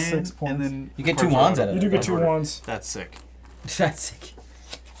you a get plan, 6 points. and then... You get 2 wands out of You it. do get 2 wands. That's sick. That's sick.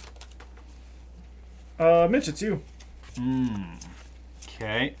 Mitch, it's you.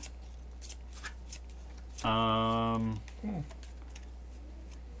 Okay.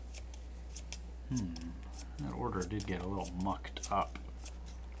 That order did get a little mucked up.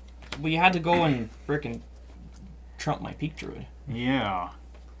 Well, you had to go and frickin' trump my peak druid. Yeah.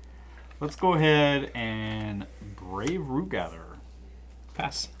 Let's go ahead and Brave Root Gatherer.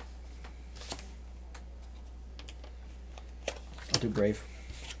 Pass. I'll do Brave.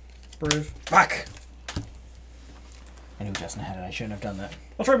 Brave. Fuck! I knew Justin had it. I shouldn't have done that.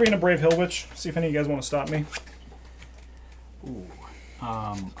 I'll try being a brave hill witch. See if any of you guys want to stop me. Ooh.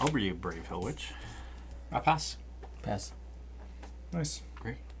 I'll be a Brave Hill Witch. I pass. Pass. Nice.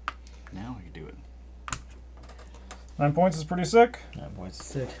 Great. Now I can do it. 9 points is pretty sick. That boy's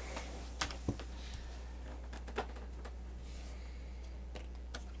sick.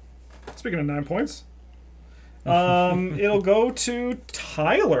 Speaking of 9 points, it'll go to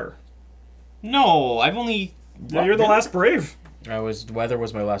Tyler. No, I've only. Yeah, you're the last brave. Weather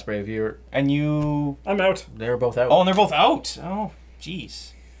was my last brave. And you... I'm out. They were both out. Oh, and they're both out. Oh,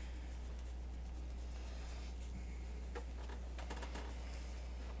 jeez.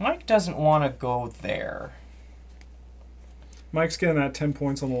 Mike doesn't want to go there. Mike's getting that 10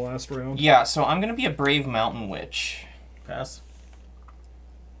 points on the last round. Yeah, so I'm going to be a Brave Mountain Witch. Pass.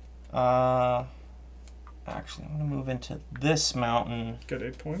 Actually, I'm going to move into this mountain. Get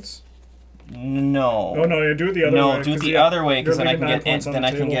 8 points. No. Oh no, you do it the other way. No, do it the other way because you're then I can leaving 9 get points on the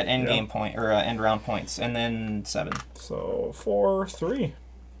end table. end Yeah. game point or end round points, and then 7. So 4, 3.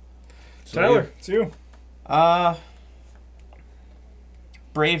 So Tyler, it's you.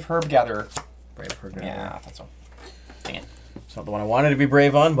 Brave Herb Gatherer. Brave for good. Yeah, I thought so. Dang it. It's not the one I wanted to be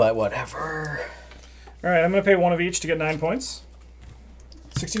brave on, but whatever. All right, I'm gonna pay 1 of each to get 9 points.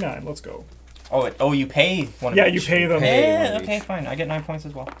 69. Let's go. Oh, you pay one of Yeah, each. you pay them. Pay one Yeah, of okay, each. fine. I get 9 points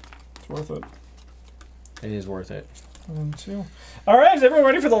as well. It's worth it. It is worth it. 1, 2. All right, is everyone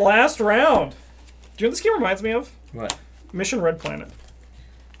ready for the last round? Do you know what this game reminds me of? What? Mission Red Planet.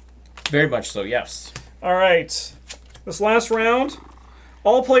 Very much so, yes. All right, this last round,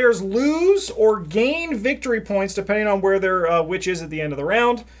 all players lose or gain victory points depending on where their witch is at the end of the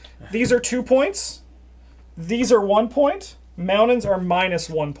round. These are 2 points. These are 1 point. Mountains are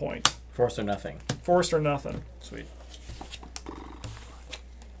 -1 point. Force or nothing. Forced or nothing. Sweet.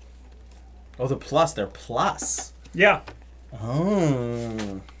 Oh, the plus. They're plus. Yeah.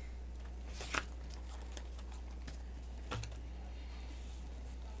 Oh.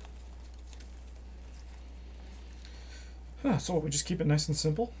 So we just keep it nice and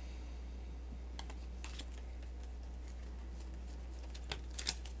simple.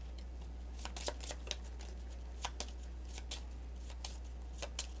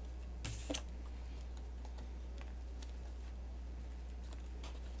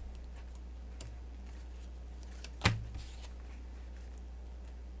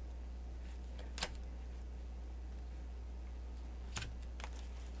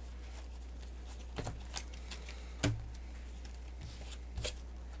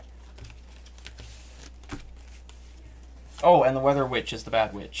 Oh, and the Weather Witch is the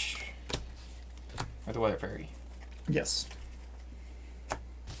bad witch. Or the Weather Fairy. Yes.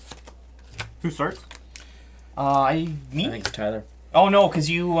 Who starts? Me? I think it's Tyler. Oh no, because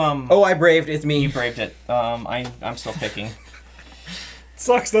you Oh, I braved. It's me. you braved it. I'm still picking.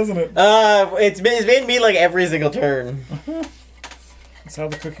 Sucks, doesn't it? It's been me like every single turn. That's how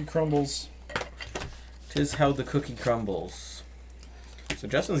the cookie crumbles. 'Tis how the cookie crumbles. So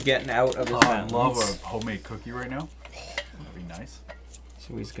Justin's getting out of his I mountains. love a homemade cookie right now. That'd be nice.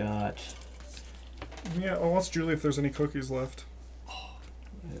 So he's got. Yeah, I'll ask Julie if there's any cookies left.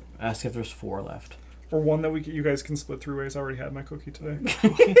 Ask if there's 4 left. Or one that you guys can split 3 ways. I already had my cookie today.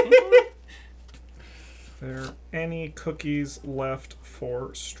 There any cookies left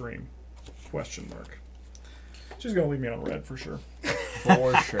for stream? Question mark. She's gonna leave me on red for sure.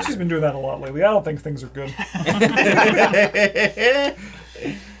 For sure. She's been doing that a lot lately. I don't think things are good.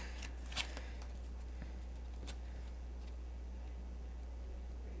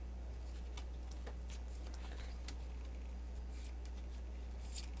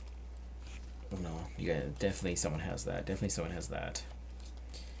 Oh no, you got definitely someone has that. Definitely someone has that.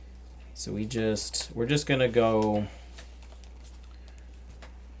 So we're just gonna go.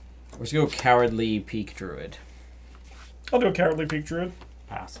 We're just gonna go Cowardly Peak Druid. I'll do a Cowardly Peak Druid.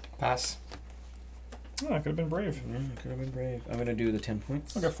 Pass. Pass. Oh, I could have been brave. Yeah, could have been brave. I'm gonna do the 10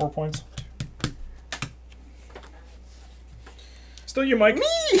 points. I got 4 points. Still you, Mike. Me!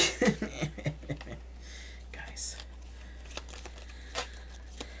 Guys.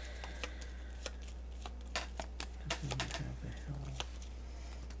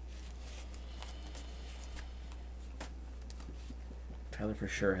 Tyler for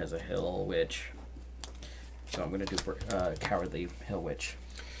sure has a Hill Witch. So I'm gonna do Cowardly Hill Witch.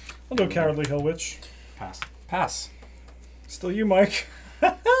 I'll do a Cowardly Hill Witch. Pass. Pass. Still you, Mike.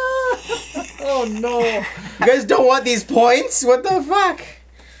 Oh no. You guys don't want these points? What the fuck?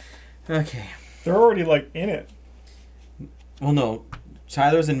 Okay. They're already like in it. Well, no.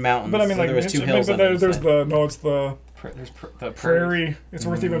 Tyler's in mountains. But I mean, so like, there was 2 hills but on the there's side. it's the There's the prairie. It's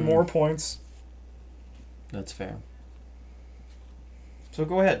worth even more points. That's fair. So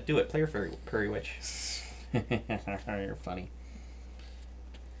go ahead, do it. Play your Prairie Witch. You're funny.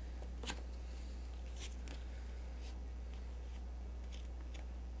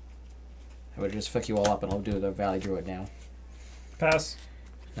 I would just fuck you all up and I'll do the Valley Druid now. Pass.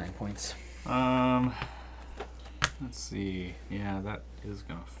 9 points. Let's see. Yeah, that is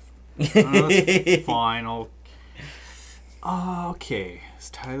gonna. That's fine. Okay. Is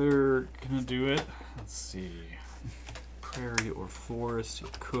Tyler gonna do it? Let's see. prairie or forest, you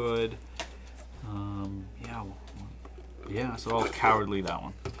could. Yeah. Yeah, so I'll cowardly that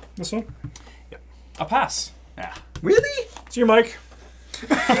one. This one? I'll pass. Yeah. Really? It's your mic.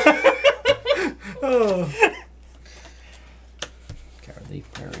 Oh. Cowardly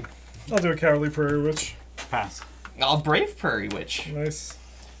Prairie. I'll do a Cowardly Prairie Witch. Pass. I'll brave Prairie Witch. Nice.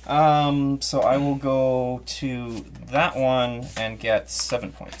 So I will go to that one and get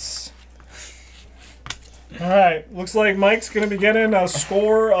 7 points. All right. Looks like Mike's going to be getting a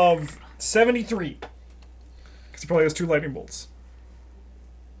score of 73. Because he probably has 2 lightning bolts.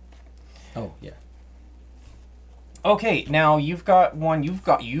 Oh, yeah. Okay, now you've got one. You've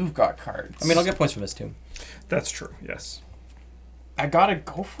got cards. I mean, I'll get points from this too. That's true, yes. I gotta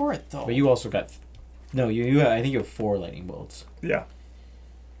go for it though. But you also got... No, you I think you have 4 lightning bolts. Yeah.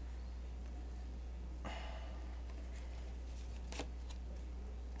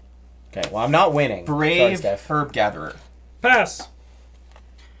 Okay, well, I'm not winning. Sorry, Brave Steph. Herb Gatherer. Pass.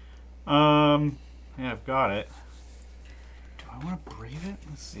 Yeah, I've got it. Do I want to brave it?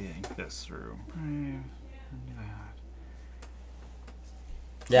 Let's see. I can get this through. Brave. Do that.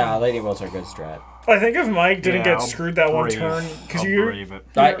 Yeah, lightning bolts are a good strat. I think if Mike didn't Yeah, get I'll screwed that one brave- turn, because I'll you, brave it.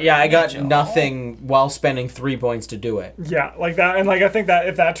 I got Joe. nothing while spending 3 points to do it. yeah, like that, and like I think that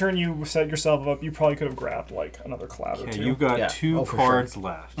if that turn you set yourself up, you probably could have grabbed like another cloud or Okay, two. you got Yeah. 2 Oh, for cards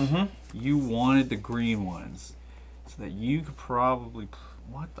left. Mm-hmm. You wanted the green ones, so that you could probably.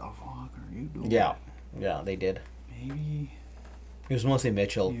 What the fuck are you doing? Yeah. Yeah, they did. Maybe It was mostly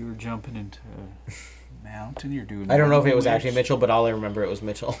Mitchell. you were jumping into mountain. You're doing. I don't know if it was mountain actually witch. Mitchell, but all I remember it was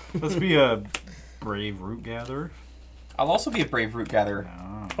Mitchell. Let's be a brave root gatherer. I'll also be a Brave Root Gatherer.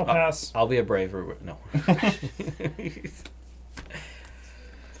 No. I'll pass. I'll be a brave... No.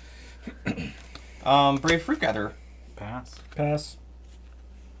 Brave Fruit Gatherer. Pass. Pass.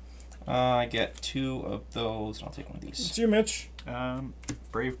 I get 2 of those, and I'll take one of these. It's you, Mitch.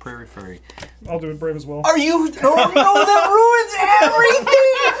 Brave prairie fairy. I'll do it brave as well. Are you... No, that ruins everything!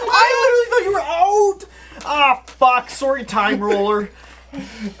 I literally thought you were out! Ah, fuck. Sorry, Time Roller.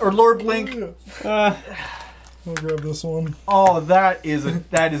 Or Lord Blink. I'll grab this one. Oh, that is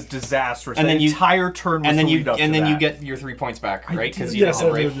disastrous. And That then you- entire turn was And then the you lead up to and then you that. get your 3 points back, right? Because you Yes, did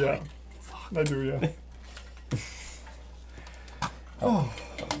I the did, brave. yeah. I do, yeah. Oh.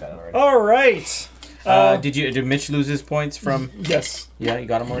 All right. Did Mitch lose his points from... Yes. Yeah, you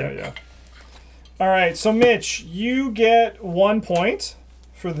got him already? Yeah. All right, so Mitch, you get 1 point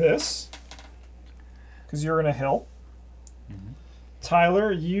for this because you're in a hill.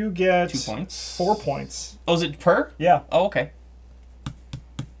 Tyler, you get 2 points. 4 points. Oh, is it per? Yeah. Oh, okay.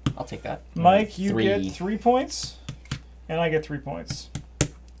 I'll take that. Mike, you 3. get 3 points, and I get 3 points.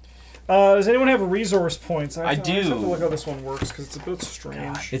 Does anyone have resource points? I just have to do. look how this one works because it's a bit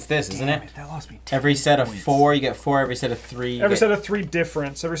strange. It's this, isn't it? That lost me 10 Every set of points. 4, you get 4. Every set of 3, you Every get... set of 3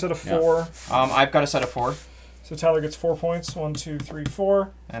 difference. Every set of 4. I've got a set of 4 So Tyler gets 4 points. 1, 2, 3,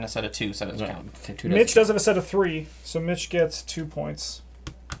 4. and a set of 2. So that doesn't count. Mitch does have a set of 3, so Mitch gets 2 points.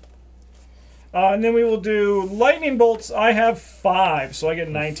 And then we will do lightning bolts. I have 5, so I get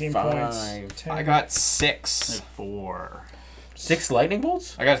 19 points. 10. I got 6. 4. 6 lightning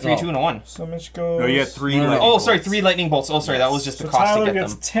bolts? I got a 3, Oh. 2, and a 1. So Mitch goes. No, you had 3. No, no, no. lightning Oh, sorry, bolts. 3 lightning bolts. Oh, sorry, that was just So the cost Tyler to get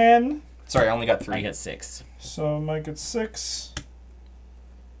gets them. 10. Sorry, I only got 3. I get 6. So Mike gets 6.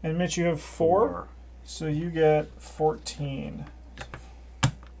 And Mitch, you have 4. So you get 14.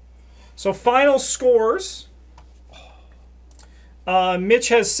 So final scores. Mitch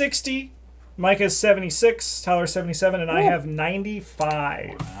has 60. Mike has 76. Tyler 77. And I have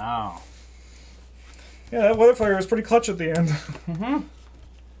 95. Wow. Yeah, that weather fire was pretty clutch at the end.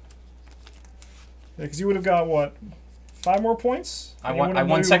 Yeah, because you would have got, what, 5 more points? I And you won. wouldn't I have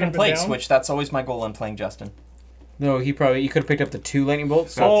won maybe second been place, down? which that's always my goal in playing Justin. No, he could have picked up the 2 lightning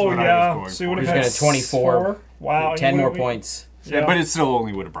bolts. That's Oh, what I yeah. was So you going would for. have He's had got a 24. Wow. 10 you more would've- points. Yeah. But it still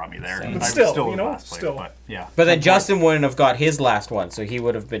only would have brought me there. But I was still, in you know, last place, still. But yeah. But then Justin wouldn't have got his last one, so he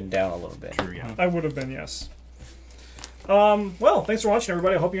would have been down a little bit. True, yeah. I would have been, yes. Well, thanks for watching,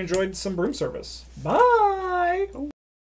 everybody. I hope you enjoyed some broom service. Bye.